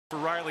For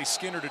Riley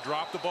Skinner to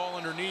drop the ball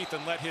underneath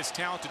and let his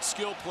talented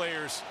skill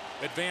players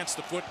advance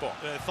the football.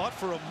 I thought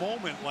for a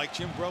moment like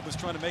Jim Grubb was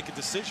trying to make a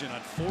decision on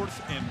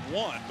 4th and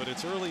 1, but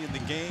it's early in the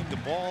game. The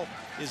ball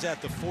is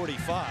at the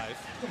 45.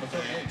 The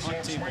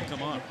punt team will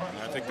come on.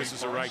 And I think this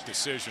is the right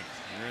decision.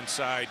 You're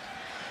inside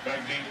the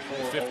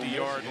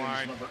 50-yard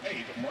line.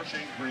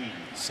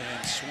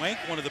 Sam Swank,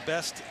 one of the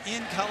best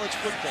in college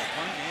football.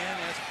 Punt and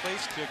as a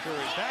place kicker,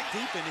 is back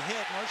deep and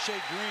hit. Marche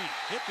Green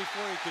hit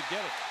before he could get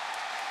it.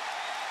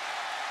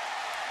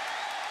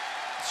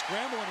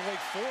 Scramble in Wake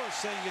Forest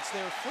saying it's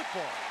their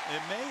football.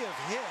 It may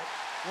have hit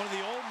one of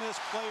the Ole Miss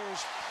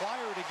players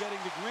prior to getting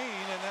to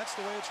Green, and that's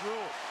the way it's ruled.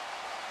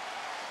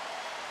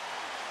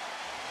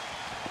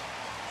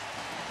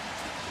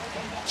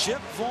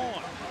 Chip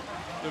Vaughn,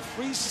 the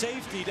free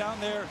safety down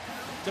there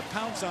to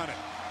pounce on it.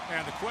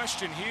 And the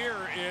question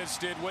here is,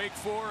 did Wake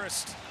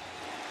Forest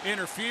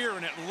interfere?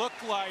 And it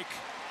looked like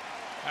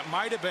that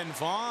might have been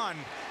Vaughn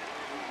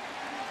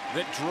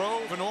that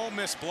drove an Ole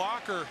Miss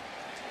blocker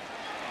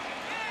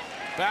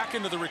back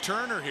into the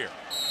returner here.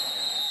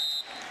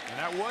 And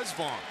that was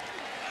Vaughn.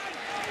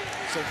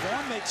 So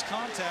Vaughn makes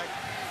contact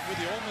with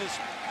the Ole Miss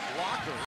blocker.